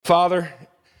Father,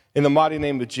 in the mighty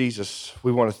name of Jesus,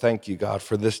 we want to thank you, God,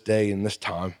 for this day and this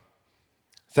time.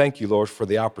 Thank you, Lord, for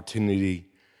the opportunity,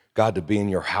 God, to be in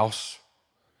your house.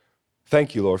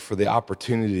 Thank you, Lord, for the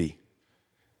opportunity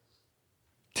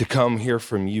to come hear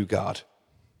from you, God,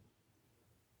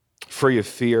 free of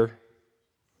fear,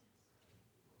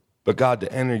 but God,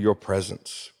 to enter your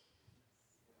presence,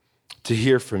 to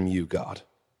hear from you, God.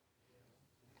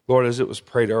 Lord, as it was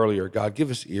prayed earlier, God,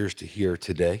 give us ears to hear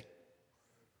today.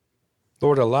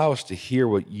 Lord, allow us to hear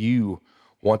what you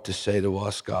want to say to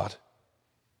us, God.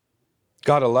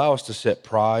 God, allow us to set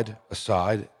pride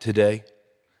aside today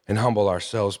and humble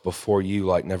ourselves before you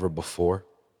like never before.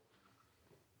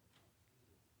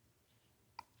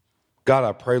 God,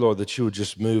 I pray, Lord, that you would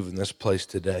just move in this place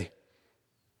today.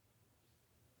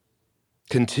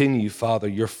 Continue, Father,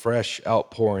 your fresh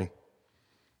outpouring,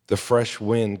 the fresh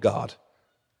wind, God.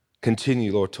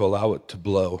 Continue, Lord, to allow it to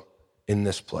blow in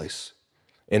this place,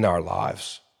 in our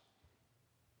lives.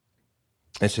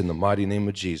 It's in the mighty name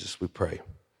of Jesus we pray.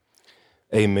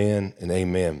 Amen and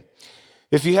amen.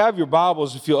 If you have your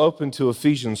Bibles, if you'll open to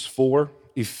Ephesians 4,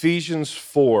 Ephesians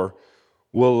 4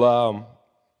 will,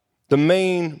 the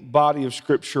main body of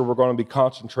Scripture we're going to be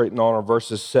concentrating on are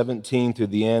verses 17 through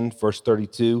the end, verse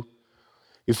 32.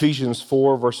 Ephesians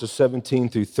 4, verses 17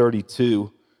 through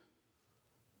 32.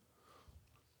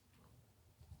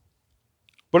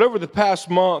 But over the past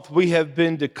month, we have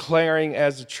been declaring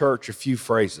as a church a few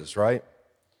phrases, right?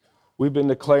 We've been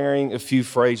declaring a few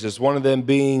phrases, one of them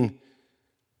being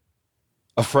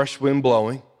a fresh wind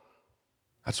blowing.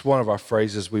 That's one of our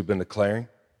phrases we've been declaring.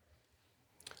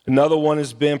 Another one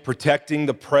has been protecting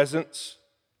the presence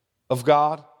of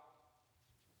God.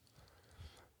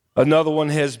 Another one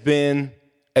has been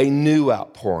a new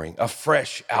outpouring, a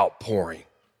fresh outpouring,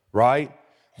 right?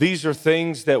 These are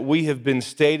things that we have been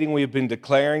stating, we have been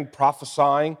declaring,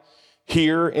 prophesying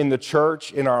here in the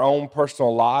church, in our own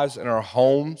personal lives, in our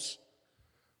homes.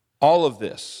 All of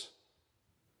this.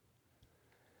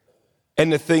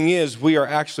 And the thing is, we are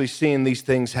actually seeing these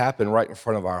things happen right in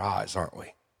front of our eyes, aren't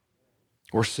we?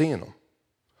 We're seeing them.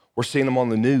 We're seeing them on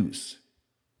the news.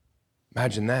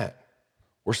 Imagine that.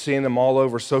 We're seeing them all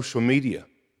over social media.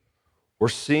 We're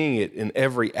seeing it in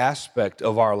every aspect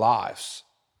of our lives.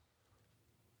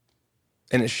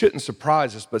 And it shouldn't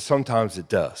surprise us, but sometimes it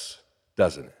does,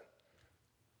 doesn't it?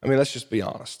 I mean, let's just be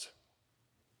honest.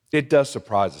 It does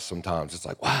surprise us sometimes. It's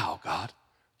like, wow, God,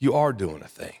 you are doing a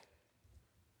thing.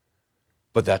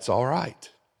 But that's all right,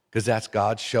 because that's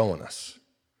God showing us,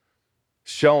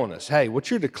 hey, what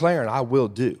you're declaring, I will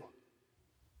do.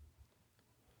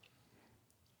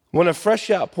 When a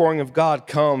fresh outpouring of God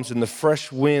comes and the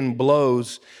fresh wind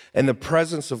blows and the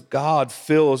presence of God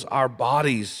fills our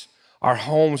bodies, our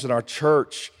homes, and our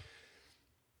church,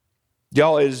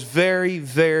 y'all, it is very,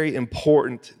 very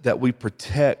important that we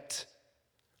protect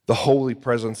the holy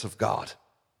presence of God.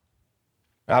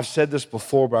 I've said this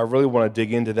before, but I really want to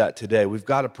dig into that today. We've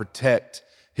got to protect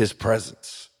his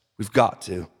presence. We've got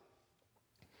to.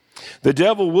 The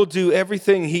devil will do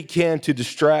everything he can to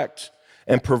distract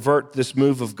and pervert this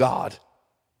move of God.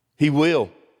 He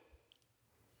will.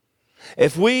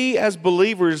 If we as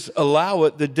believers allow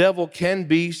it, the devil can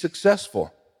be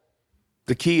successful.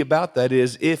 The key about that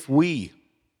is if we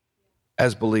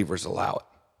as believers allow it,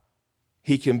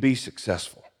 he can be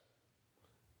successful.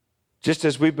 Just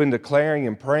as we've been declaring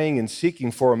and praying and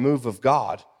seeking for a move of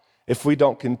God, if we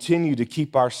don't continue to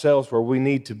keep ourselves where we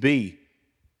need to be,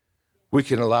 we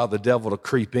can allow the devil to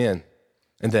creep in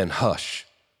and then hush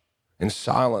and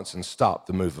silence and stop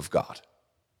the move of God.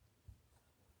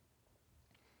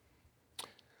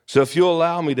 So if you'll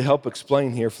allow me to help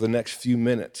explain here for the next few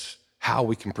minutes how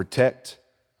we can protect,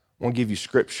 I want to give you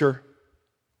scripture.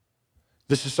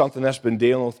 This is something that's been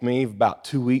dealing with me for about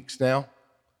 2 weeks now.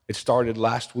 It started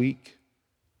last week.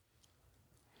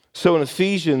 So in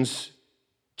Ephesians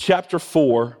chapter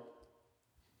 4,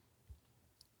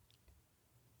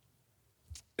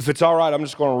 if it's all right, I'm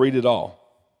just going to read it all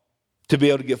to be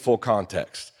able to get full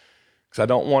context, because I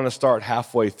don't want to start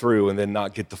halfway through and then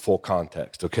not get the full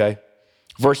context, okay?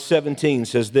 Verse 17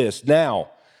 says this,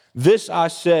 "Now, this I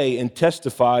say and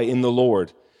testify in the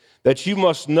Lord, that you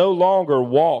must no longer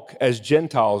walk as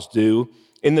Gentiles do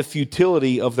in the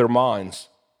futility of their minds.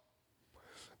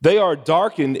 They are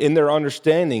darkened in their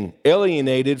understanding,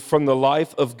 alienated from the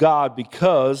life of God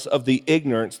because of the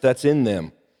ignorance that's in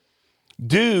them,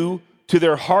 due to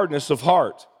their hardness of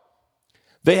heart.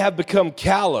 They have become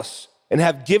callous and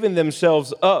have given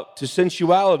themselves up to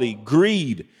sensuality,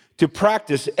 greed, to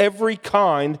practice every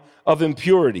kind of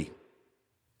impurity.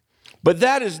 But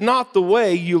that is not the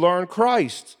way you learn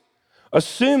Christ.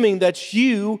 assuming that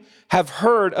you have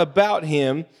heard about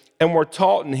him and were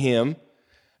taught in him,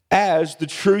 as the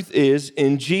truth is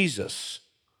in Jesus.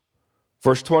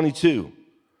 Verse 22,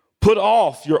 put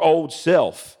off your old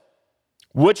self,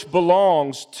 which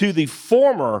belongs to the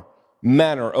former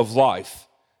manner of life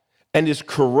and is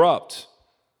corrupt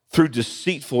through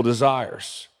deceitful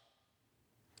desires.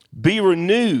 Be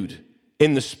renewed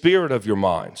in the spirit of your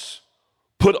minds.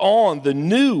 Put on the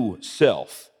new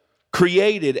self,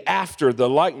 created after the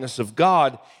likeness of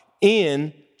God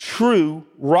in true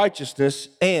righteousness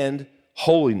and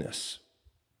holiness.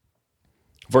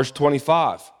 Verse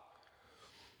 25,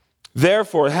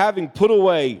 therefore, having put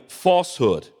away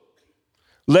falsehood,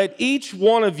 let each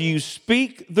one of you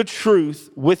speak the truth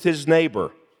with his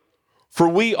neighbor, for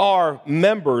we are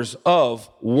members of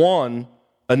one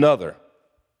another.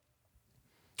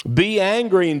 Be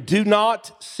angry and do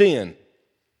not sin.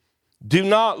 Do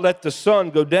not let the sun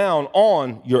go down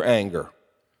on your anger,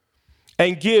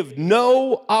 and give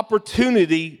no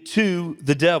opportunity to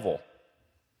the devil.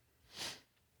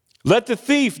 Let the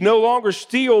thief no longer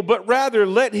steal, but rather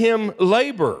let him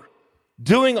labor,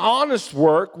 doing honest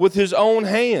work with his own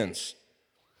hands,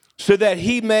 so that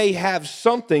he may have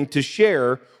something to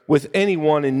share with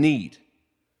anyone in need.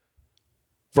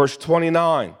 Verse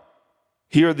 29,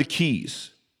 here are the keys.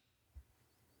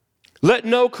 Let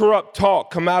no corrupt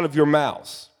talk come out of your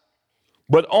mouths,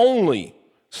 but only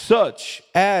such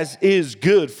as is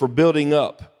good for building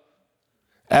up,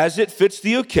 as it fits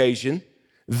the occasion,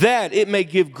 that it may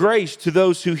give grace to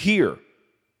those who hear.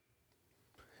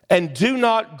 And do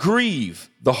not grieve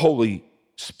the Holy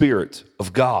Spirit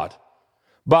of God,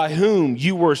 by whom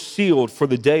you were sealed for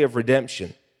the day of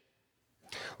redemption.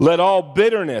 Let all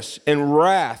bitterness and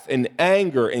wrath and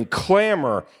anger and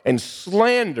clamor and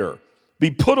slander be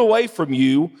put away from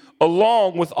you,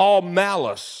 along with all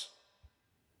malice.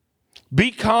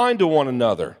 Be kind to one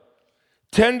another,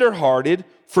 tender-hearted,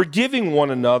 forgiving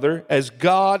one another as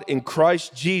God in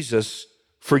Christ Jesus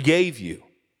forgave you.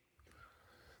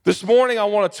 This morning I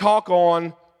want to talk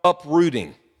on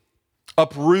uprooting,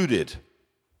 uprooted.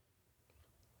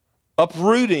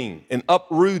 Uprooting and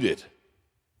uprooted.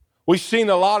 We've seen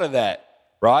a lot of that,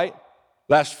 right?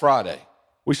 Last Friday,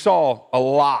 we saw a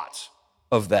lot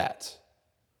of that.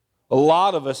 A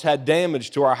lot of us had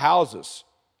damage to our houses,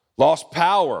 lost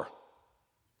power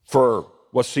for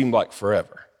what seemed like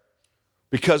forever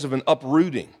because of an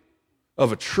uprooting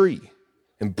of a tree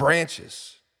and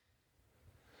branches.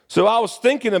 So I was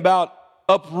thinking about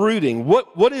uprooting.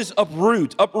 What is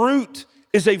uproot? Uproot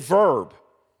is a verb.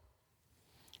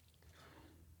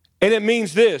 And it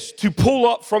means this: to pull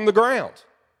up from the ground,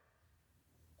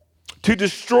 to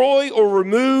destroy or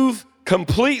remove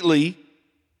completely,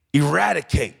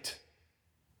 eradicate.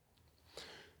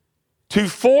 To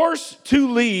force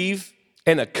to leave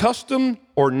an accustomed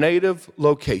or native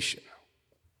location.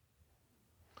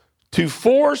 To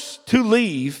force to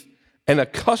leave an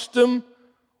accustomed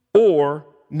or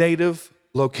native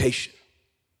location.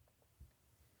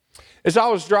 As I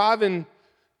was driving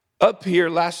up here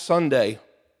last Sunday,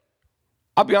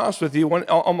 I'll be honest with you,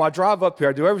 on my drive up here,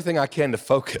 I do everything I can to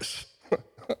focus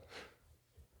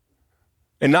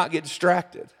and not get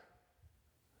distracted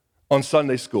on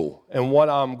Sunday school and what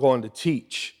I'm going to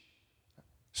teach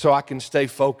so I can stay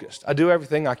focused. I do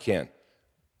everything I can.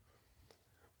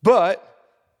 But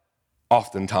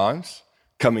oftentimes,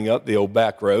 coming up the old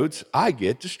back roads, I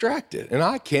get distracted and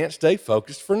I can't stay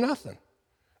focused for nothing.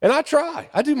 And I try.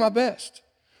 I do my best.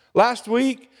 Last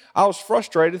week, I was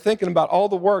frustrated thinking about all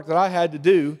the work that I had to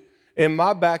do in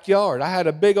my backyard. I had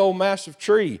a big old massive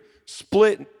tree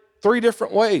split 3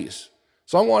 different ways.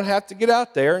 So I'm going to have to get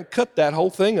out there and cut that whole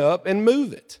thing up and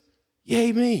move it.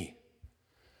 Yay me.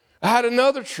 I had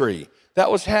another tree that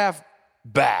was half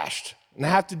bashed, and I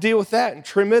have to deal with that and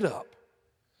trim it up.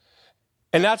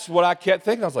 And that's what I kept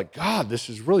thinking. I was like, God, this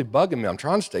is really bugging me. I'm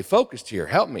trying to stay focused here.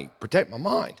 Help me protect my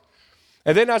mind.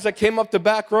 And then as I came up the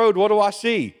back road, what do I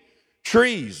see?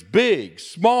 Trees, big,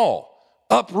 small,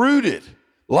 uprooted,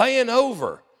 laying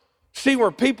over. See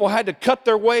where people had to cut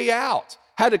their way out,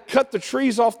 had to cut the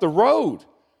trees off the road.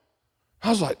 I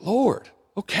was like, Lord,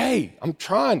 okay, I'm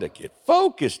trying to get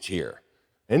focused here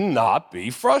and not be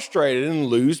frustrated and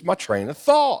lose my train of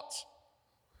thoughts.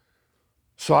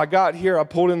 So I got here, I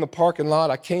pulled in the parking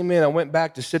lot, I came in, I went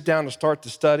back to sit down to start the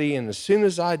study, and as soon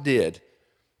as I did,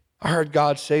 I heard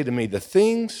God say to me, the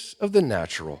things of the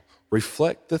natural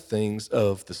reflect the things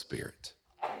of the Spirit.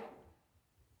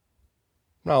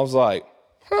 And I was like,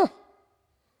 how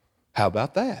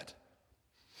about that?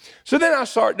 So then I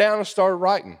sat down and started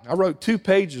writing. I wrote 2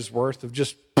 pages worth of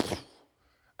just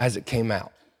as it came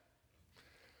out.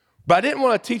 But I didn't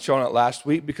want to teach on it last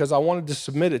week because I wanted to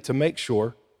submit it to make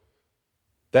sure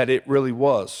that it really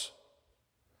was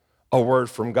a word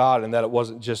from God and that it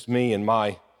wasn't just me and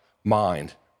my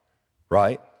mind,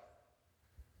 right?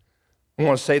 I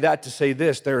want to say that to say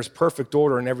this: there is perfect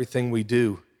order in everything we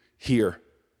do here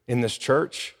in this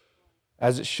church,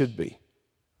 as it should be.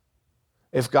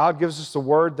 If God gives us a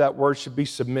word, that word should be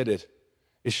submitted.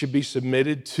 It should be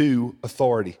submitted to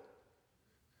authority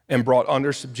and brought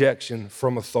under subjection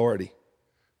from authority.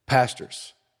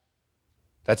 Pastors,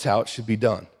 that's how it should be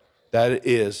done. That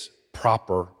is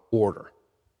proper order.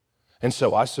 And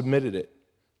so I submitted it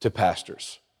to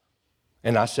pastors.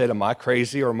 And I said, am I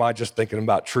crazy or am I just thinking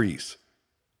about trees?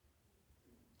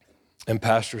 And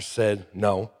pastors said,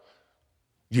 no,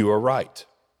 you are right.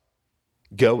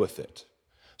 Go with it.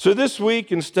 So this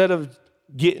week, instead of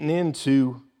getting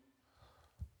into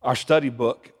our study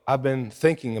book, I've been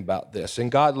thinking about this,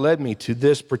 and God led me to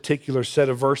this particular set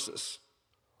of verses.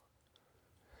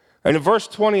 And in verse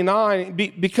 29,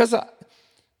 because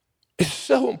it's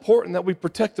so important that we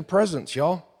protect the presence,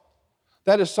 y'all.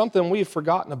 That is something we've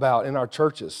forgotten about in our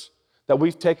churches, that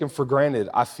we've taken for granted,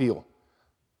 I feel.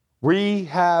 We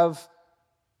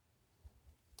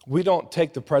don't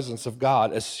take the presence of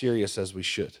God as serious as we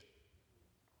should.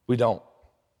 We don't.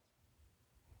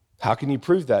 How can you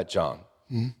prove that, John?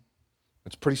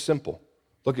 It's pretty simple.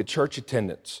 Look at church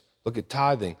attendance. Look at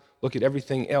tithing. Look at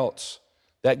everything else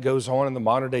that goes on in the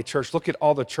modern day church. Look at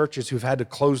all the churches who've had to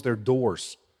close their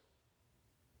doors.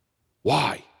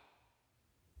 Why?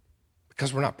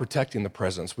 Because we're not protecting the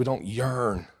presence. We don't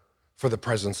yearn for the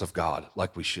presence of God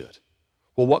like we should.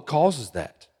 Well, what causes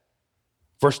that?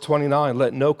 Verse 29,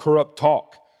 let no corrupt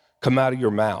talk come out of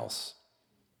your mouths.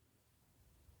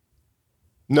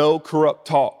 No corrupt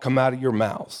talk come out of your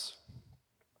mouths,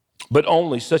 but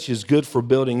only such as good for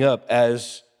building up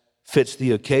as fits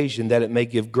the occasion, that it may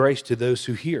give grace to those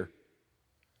who hear.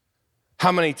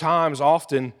 How many times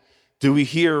often do we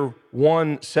hear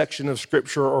one section of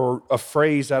Scripture or a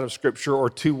phrase out of Scripture or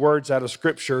two words out of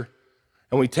Scripture,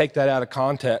 and we take that out of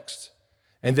context,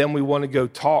 and then we want to go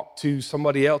talk to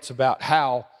somebody else about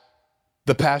how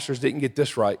the pastors didn't get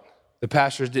this right, the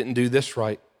pastors didn't do this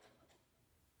right.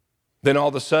 Then all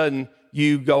of a sudden,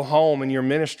 you go home and you're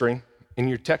ministering in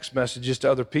your text messages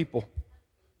to other people.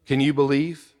 Can you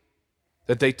believe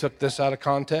that they took this out of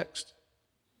context?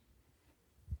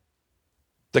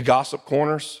 The gossip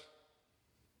corners,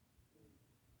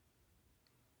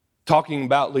 talking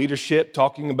about leadership,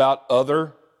 talking about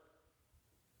other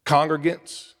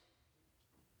congregants.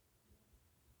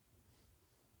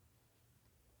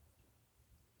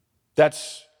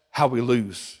 That's how we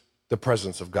lose the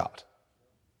presence of God.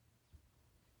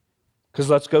 Because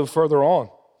let's go further on.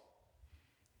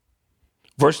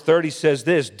 Verse 30 says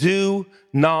this: do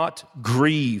not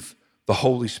grieve the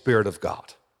Holy Spirit of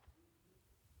God.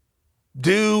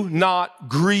 Do not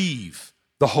grieve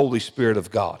the Holy Spirit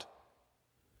of God.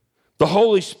 The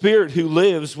Holy Spirit who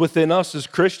lives within us as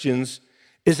Christians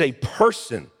is a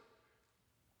person.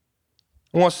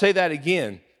 I want to say that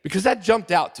again because that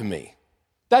jumped out to me.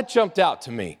 That jumped out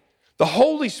to me. The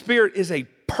Holy Spirit is a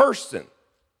person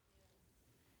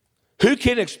who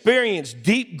can experience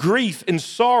deep grief and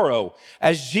sorrow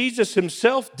as Jesus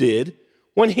himself did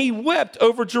when he wept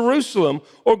over Jerusalem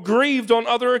or grieved on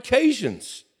other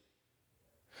occasions.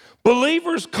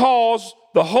 Believers cause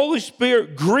the Holy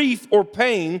Spirit grief or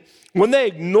pain when they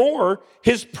ignore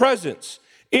his presence,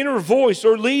 inner voice,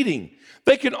 or leading.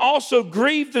 They can also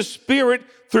grieve the Spirit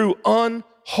through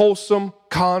unwholesome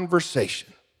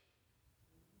conversation.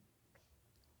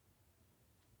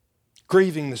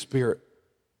 Grieving the Spirit.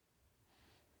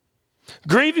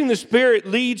 Grieving the Spirit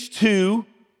leads to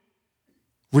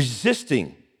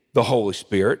resisting the Holy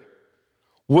Spirit,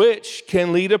 which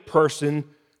can lead a person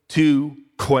to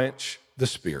quench the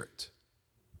Spirit.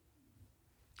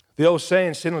 The old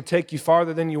saying, sin will take you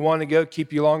farther than you want to go,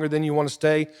 keep you longer than you want to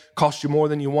stay, cost you more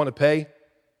than you want to pay.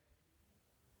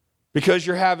 Because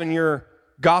you're having your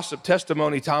gossip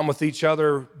testimony time with each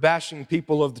other, bashing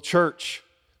people of the church,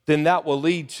 then that will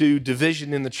lead to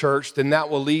division in the church, then that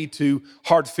will lead to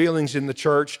hard feelings in the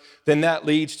church, then that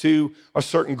leads to a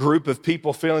certain group of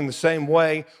people feeling the same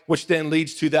way, which then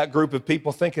leads to that group of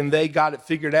people thinking they got it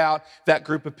figured out, that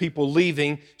group of people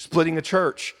leaving, splitting a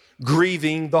church,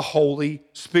 grieving the Holy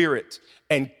Spirit,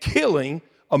 and killing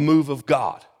a move of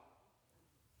God.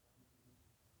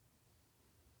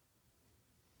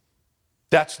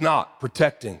 That's not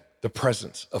protecting the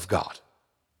presence of God.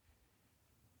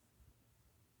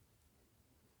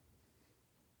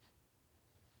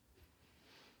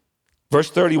 Verse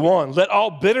 31, let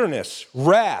all bitterness,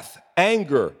 wrath,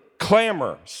 anger,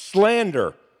 clamor,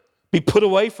 slander be put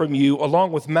away from you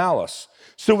along with malice.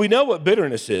 So we know what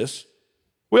bitterness is.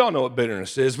 We all know what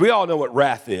bitterness is. We all know what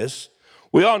wrath is.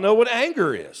 We all know what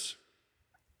anger is.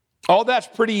 All that's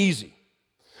pretty easy.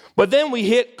 But then we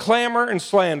hit clamor and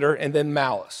slander and then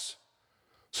malice.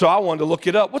 So I wanted to look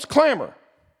it up. What's clamor?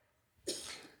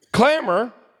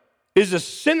 Clamor is a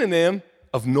synonym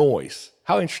of noise.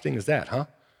 How interesting is that, huh?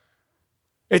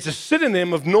 It's a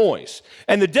synonym of noise.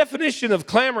 And the definition of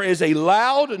clamor is a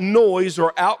loud noise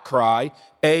or outcry,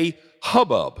 a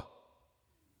hubbub.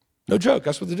 No joke,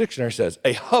 that's what the dictionary says,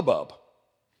 a hubbub.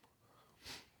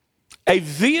 A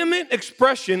vehement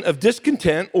expression of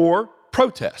discontent or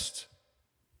protest.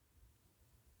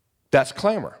 That's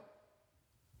clamor.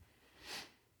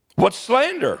 What's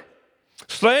slander?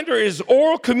 Slander is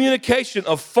oral communication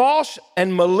of false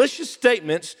and malicious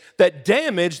statements that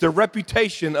damage the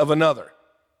reputation of another.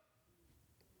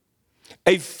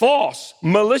 A false,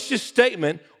 malicious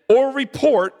statement or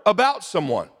report about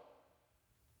someone.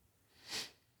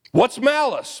 What's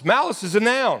malice? Malice is a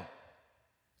noun.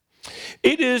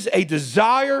 It is a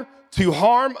desire to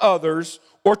harm others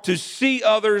or to see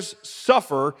others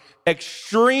suffer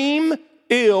extreme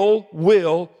ill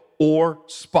will or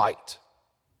spite.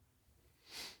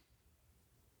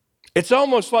 It's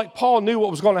almost like Paul knew what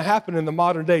was going to happen in the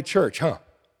modern day church, huh?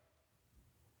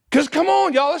 Because come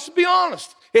on, y'all, let's be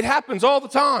honest. It happens all the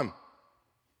time.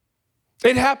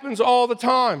 It happens all the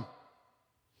time.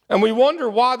 And we wonder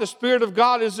why the Spirit of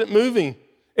God isn't moving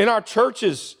in our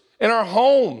churches, in our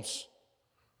homes,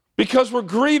 because we're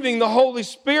grieving the Holy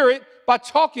Spirit by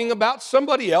talking about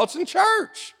somebody else in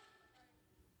church.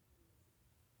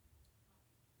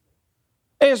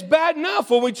 And it's bad enough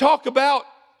when we talk about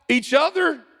each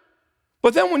other,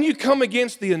 but then when you come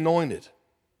against the anointed,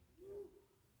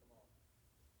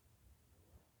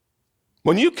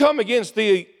 when you come against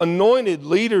the anointed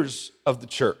leaders of the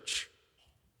church,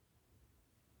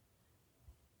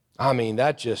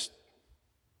 that just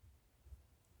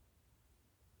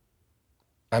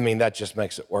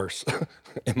makes it worse,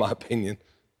 in my opinion.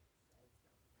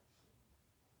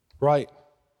 Right.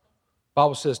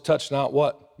 Bible says, touch not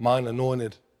what? Mine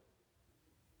anointed.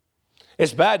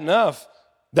 It's bad enough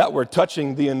that we're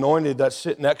touching the anointed that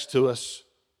sit next to us,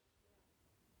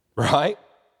 right?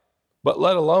 But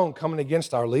let alone coming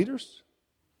against our leaders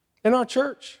in our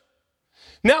church.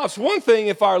 Now, it's one thing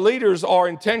if our leaders are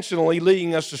intentionally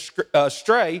leading us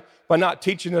astray by not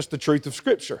teaching us the truth of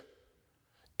Scripture.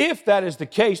 If that is the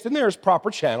case, then there's proper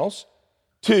channels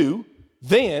to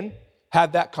then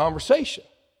have that conversation.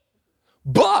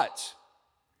 But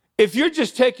if you're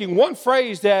just taking one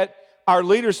phrase that our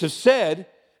leaders have said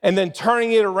and then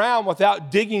turning it around without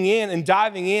digging in and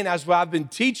diving in as I've been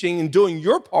teaching and doing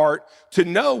your part to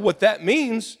know what that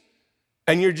means,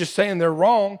 and you're just saying they're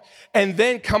wrong, and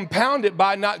then compound it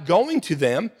by not going to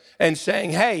them and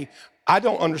saying, hey, I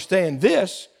don't understand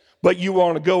this, but you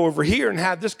want to go over here and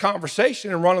have this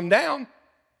conversation and run them down,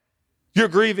 you're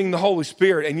grieving the Holy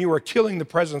Spirit and you are killing the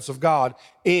presence of God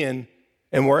in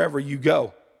and wherever you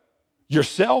go.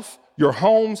 Yourself, your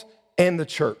homes, and the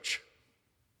church.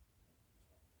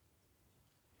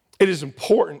 It is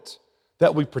important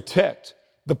that we protect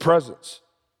the presence.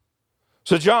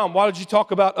 So, John, why did you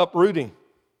talk about uprooting?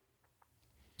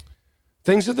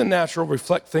 Things of the natural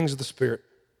reflect things of the Spirit.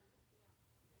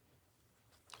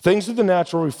 Things of the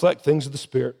natural reflect things of the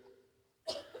Spirit.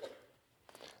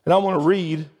 And I want to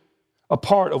read a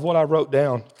part of what I wrote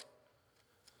down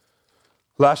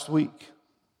last week.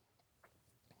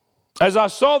 As I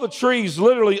saw the trees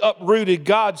literally uprooted,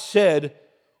 God said,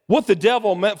 what the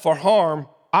devil meant for harm,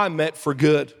 I meant for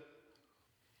good.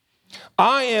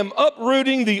 I am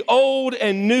uprooting the old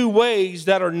and new ways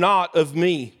that are not of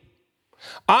me.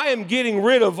 I am getting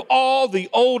rid of all the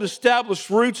old established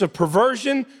roots of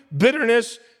perversion,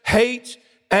 bitterness, hate,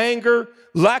 anger,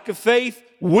 lack of faith,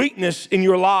 weakness in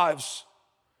your lives.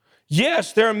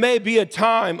 Yes, there may be a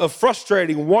time of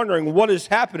frustrating, wondering what is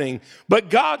happening, but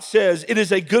God says it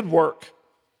is a good work,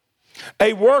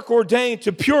 a work ordained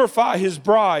to purify his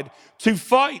bride, to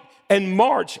fight and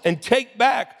march and take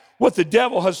back what the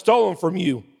devil has stolen from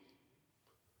you.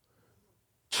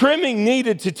 Trimming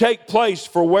needed to take place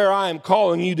for where I am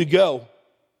calling you to go.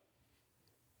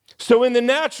 So in the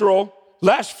natural,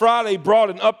 last Friday brought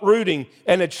an uprooting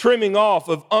and a trimming off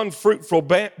of unfruitful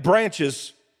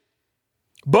branches.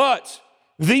 But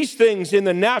these things in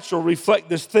the natural reflect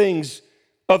the things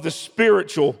of the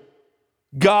spiritual.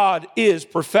 God is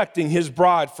perfecting his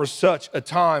bride for such a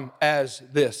time as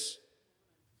this.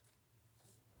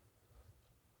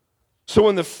 So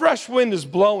when the fresh wind is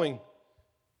blowing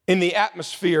in the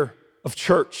atmosphere of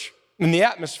church, in the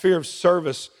atmosphere of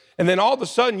service, and then all of a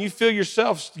sudden you feel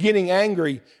yourself getting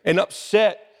angry and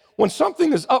upset. When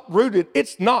something is uprooted,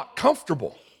 it's not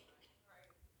comfortable.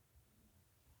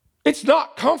 It's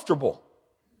not comfortable.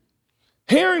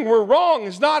 Hearing we're wrong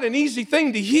is not an easy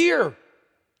thing to hear.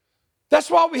 That's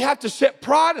why we have to set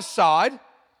pride aside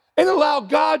and allow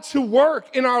God to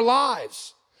work in our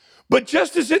lives. But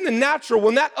just as in the natural,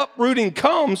 when that uprooting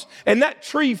comes and that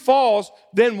tree falls,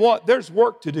 then what? There's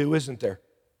work to do, isn't there?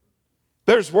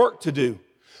 There's work to do.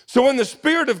 So when the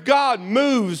Spirit of God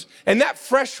moves and that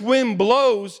fresh wind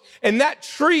blows and that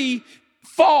tree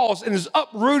falls and is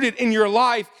uprooted in your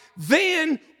life,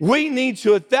 then we need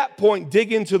to, at that point,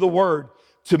 dig into the Word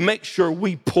to make sure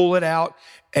we pull it out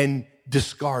and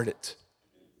discard it.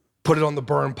 Put it on the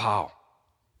burn pile.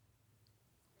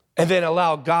 And then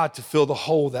allow God to fill the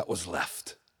hole that was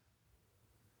left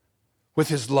with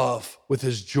His love, with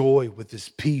His joy, with His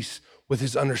peace, with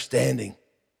His understanding.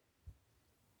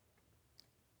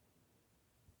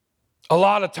 A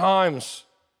lot of times,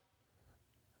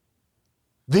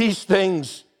 these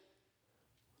things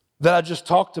that I just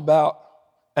talked about,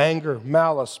 anger,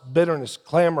 malice, bitterness,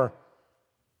 clamor,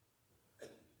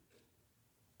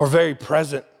 are very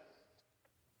present.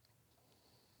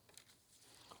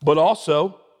 But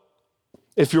also,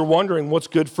 if you're wondering what's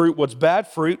good fruit, what's bad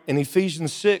fruit, in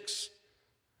Galatians 6,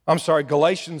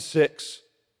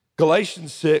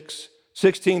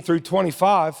 16 through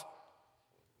 25,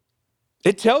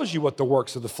 it tells you what the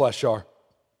works of the flesh are.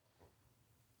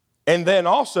 And then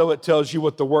also it tells you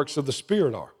what the works of the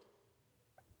Spirit are.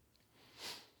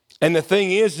 And the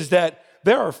thing is that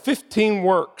there are 15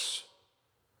 works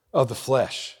of the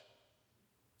flesh.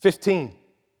 15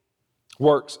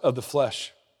 works of the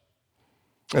flesh.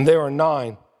 And there are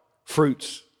 9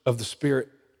 fruits of the Spirit.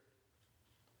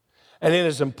 And it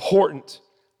is important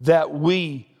that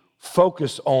we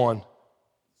focus on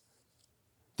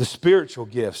the spiritual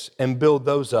gifts and build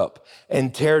those up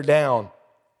and tear down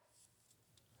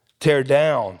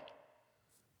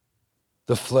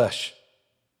the flesh.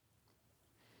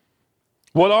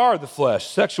 What are the flesh?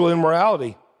 Sexual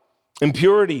immorality,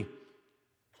 impurity,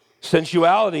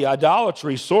 sensuality,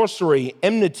 idolatry, sorcery,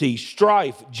 enmity,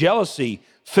 strife, jealousy,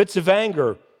 fits of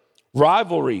anger,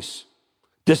 rivalries,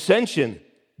 dissension,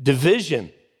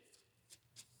 division,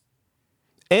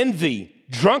 envy,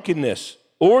 drunkenness,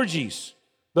 orgies.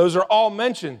 Those are all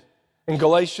mentioned in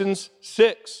Galatians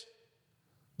 6.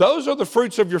 Those are the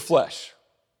fruits of your flesh.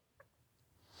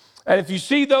 And if you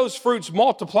see those fruits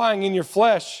multiplying in your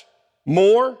flesh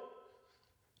more,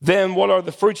 then what are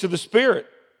the fruits of the Spirit?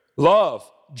 Love,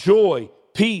 joy,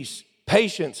 peace,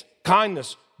 patience,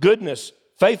 kindness, goodness,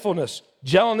 faithfulness,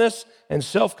 gentleness, and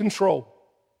self-control.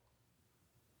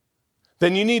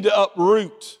 Then you need to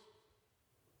uproot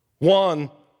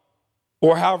one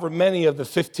or however many of the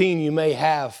 15 you may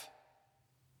have.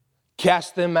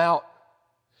 Cast them out.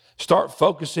 Start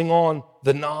focusing on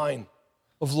the 9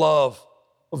 of love,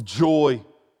 of joy,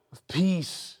 of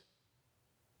peace.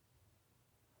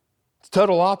 It's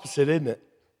total opposite, isn't it?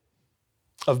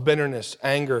 Of bitterness,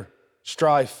 anger,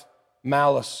 strife,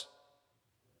 malice.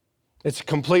 It's a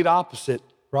complete opposite,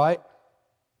 right?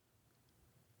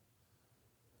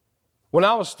 When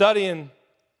I was studying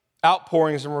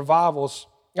outpourings and revivals,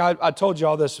 I told you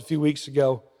all this a few weeks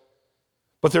ago,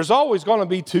 but there's always going to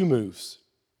be 2 moves.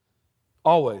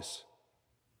 Always.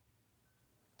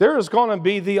 There is going to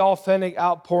be the authentic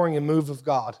outpouring and move of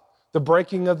God, the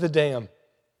breaking of the dam,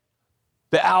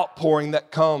 the outpouring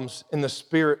that comes in the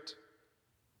Spirit.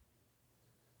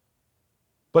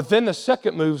 But then the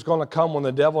second move is going to come when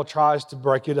the devil tries to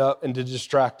break it up and to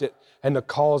distract it and to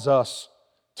cause us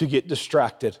to get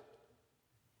distracted.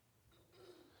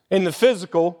 In the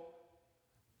physical,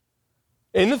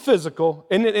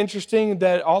 isn't it interesting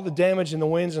that all the damage and the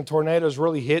winds and tornadoes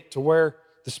really hit to where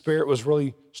the Spirit was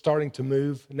really starting to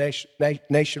move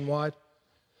nationwide?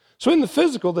 So in the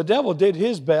physical, the devil did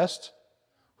his best,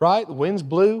 right? The winds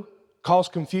blew,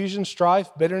 caused confusion, strife,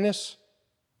 bitterness,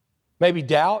 maybe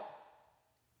doubt.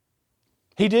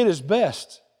 He did his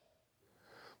best.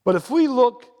 But if we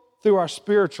look through our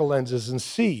spiritual lenses and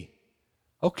see,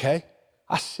 okay,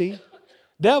 I see.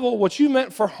 Devil, what you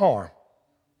meant for harm,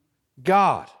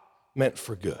 God meant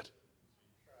for good.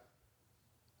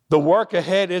 The work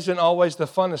ahead isn't always the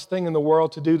funnest thing in the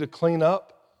world to do to clean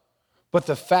up. But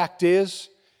the fact is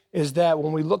that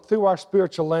when we look through our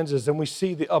spiritual lenses and we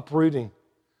see the uprooting,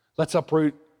 let's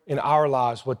uproot in our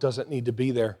lives what doesn't need to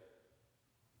be there.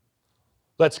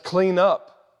 Let's clean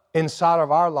up inside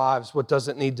of our lives what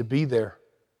doesn't need to be there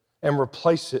and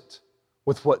replace it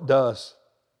with what does.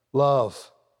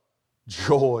 Love,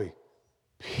 joy,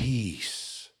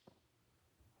 peace,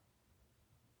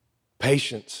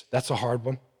 patience. That's a hard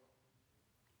one.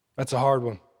 That's a hard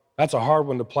one. That's a hard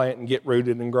one to plant and get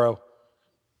rooted and grow.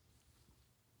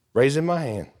 Raising my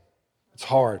hand. It's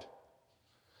hard.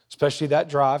 Especially that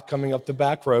drive coming up the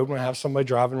back road when I have somebody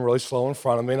driving really slow in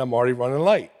front of me and I'm already running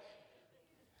late.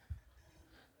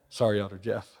 Sorry, Elder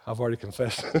Jeff. I've already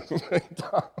confessed.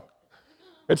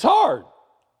 It's hard.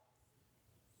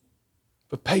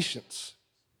 But patience.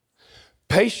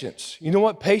 Patience. You know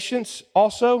what? Patience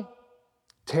also?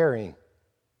 Tarrying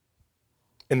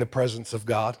in the presence of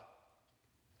God.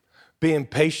 Being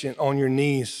patient on your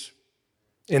knees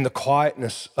in the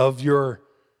quietness of your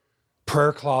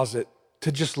prayer closet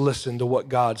to just listen to what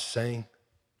God's saying.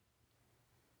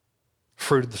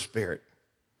 Fruit of the Spirit.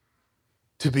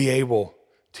 To be able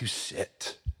to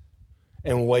sit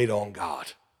and wait on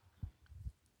God.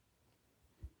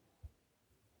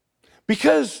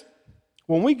 Because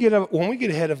when we get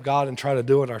ahead of God and try to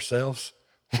do it ourselves,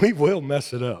 we will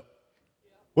mess it up.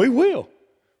 We will.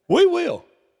 We will.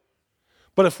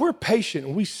 But if we're patient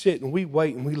and we sit and we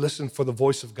wait and we listen for the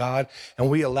voice of God and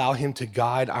we allow him to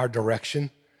guide our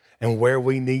direction and where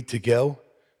we need to go,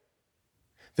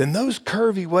 then those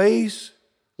curvy ways,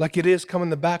 like it is coming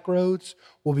the back roads,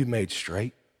 will be made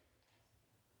straight.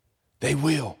 They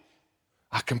will.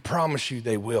 I can promise you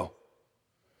they will.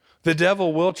 The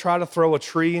devil will try to throw a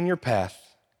tree in your path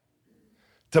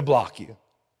to block you.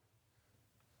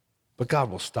 But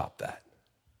God will stop that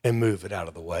and move it out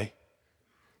of the way.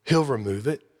 He'll remove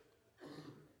it.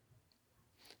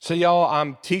 So y'all,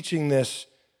 I'm teaching this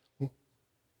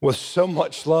with so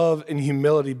much love and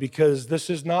humility because this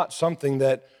is not something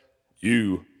that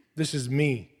this is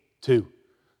me too,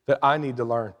 that I need to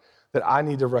learn, that I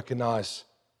need to recognize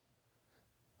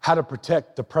how to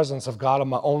protect the presence of God in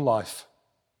my own life.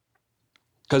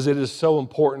 Because it is so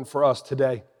important for us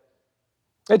today.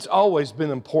 It's always been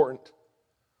important.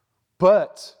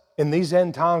 But in these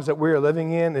end times that we're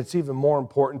living in, it's even more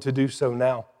important to do so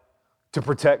now, to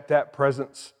protect that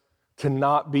presence, to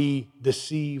not be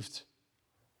deceived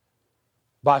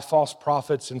by false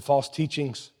prophets and false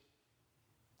teachings.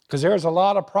 Because there's a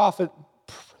lot of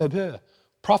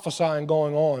prophesying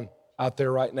going on out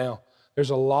there right now. There's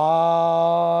a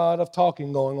lot of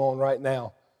talking going on right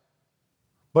now.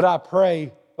 But I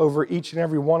pray over each and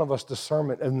every one of us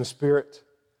discernment in the Spirit.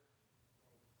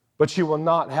 But you will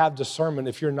not have discernment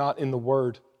if you're not in the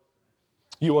Word.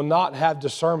 You will not have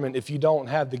discernment if you don't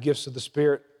have the gifts of the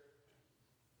Spirit.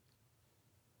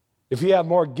 If you have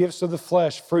more gifts of the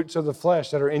flesh, fruits of the flesh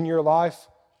that are in your life,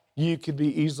 you could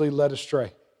be easily led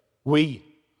astray. We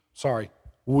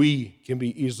can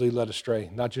be easily led astray.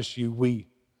 Not just you, we.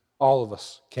 All of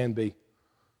us can be.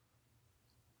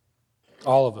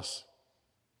 All of us.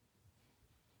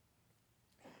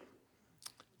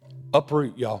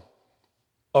 Uproot, y'all.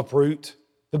 Uproot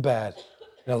the bad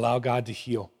and allow God to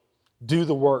heal. Do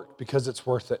the work because it's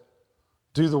worth it.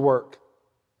 Do the work.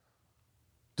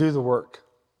 Do the work.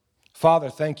 Father,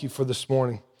 thank you for this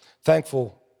morning.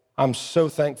 I'm so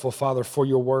thankful, Father, for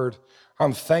your word.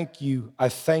 I thank you,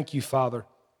 Father,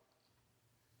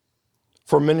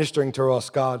 for ministering to us,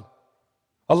 God.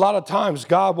 A lot of times,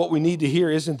 God, what we need to hear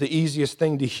isn't the easiest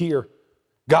thing to hear.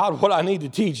 God, what I need to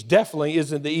teach definitely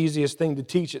isn't the easiest thing to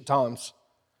teach at times.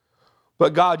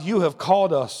 But God, you have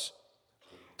called us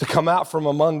to come out from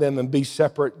among them and be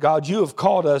separate. God, you have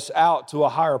called us out to a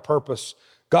higher purpose.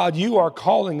 God, you are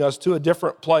calling us to a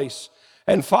different place.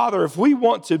 And Father, if we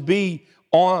want to be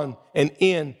on and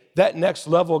in that next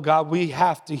level, God, we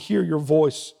have to hear your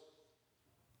voice.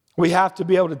 We have to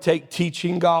be able to take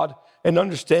teaching, God, and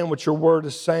understand what your word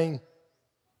is saying.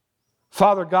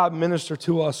 Father, God, minister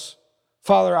to us.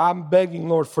 Father, I'm begging,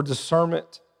 Lord, for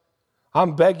discernment.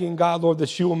 I'm begging, God, Lord,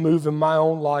 that you will move in my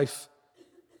own life.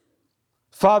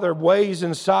 Father, ways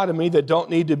inside of me that don't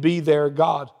need to be there,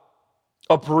 God,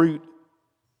 uproot.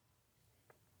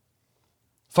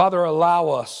 Father, allow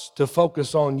us to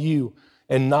focus on you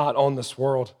and not on this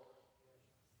world.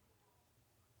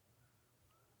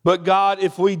 But God,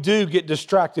 if we do get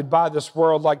distracted by this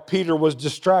world like Peter was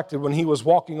distracted when he was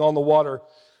walking on the water,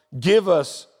 give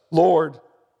us, Lord,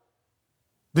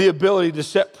 the ability to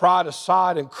set pride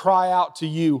aside and cry out to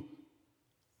you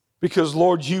because,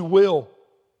 Lord, you will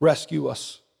rescue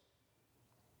us.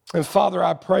 And Father,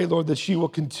 I pray, Lord, that you will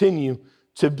continue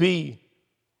to be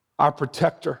our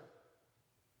protector.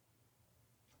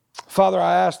 Father,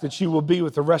 I ask that you will be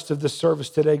with the rest of this service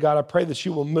today, God. I pray that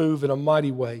you will move in a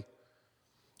mighty way.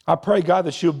 I pray, God,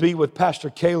 that you'll be with Pastor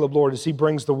Caleb, Lord, as he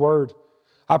brings the word.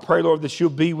 I pray, Lord, that you'll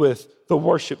be with the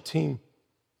worship team.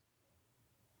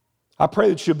 I pray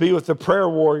that you'll be with the prayer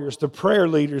warriors, the prayer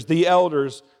leaders, the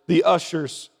elders, the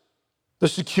ushers, the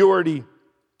security,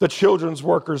 the children's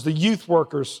workers, the youth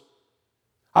workers.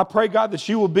 I pray, God, that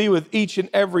you will be with each and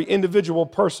every individual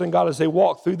person, God, as they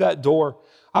walk through that door.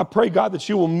 I pray, God, that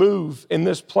you will move in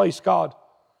this place, God.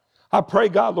 I pray,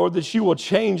 God, Lord, that you will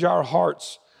change our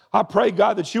hearts. I pray,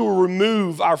 God, that you will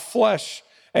remove our flesh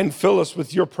and fill us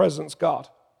with your presence, God.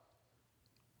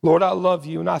 Lord, I love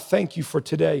you and I thank you for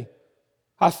today.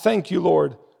 I thank you,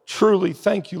 Lord, truly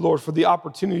thank you, Lord, for the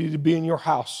opportunity to be in your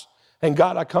house. And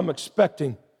God, I come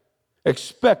expecting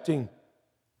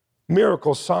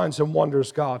miracles, signs, and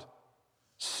wonders, God.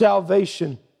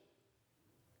 Salvation,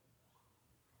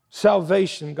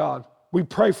 God. We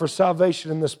pray for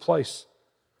salvation in this place.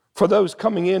 For those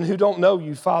coming in who don't know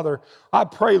you, Father, I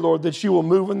pray, Lord, that you will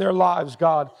move in their lives,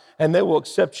 God, and they will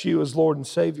accept you as Lord and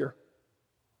Savior.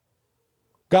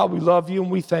 God, we love you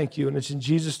and we thank you, and it's in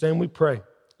Jesus' name we pray.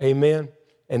 Amen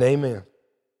and amen.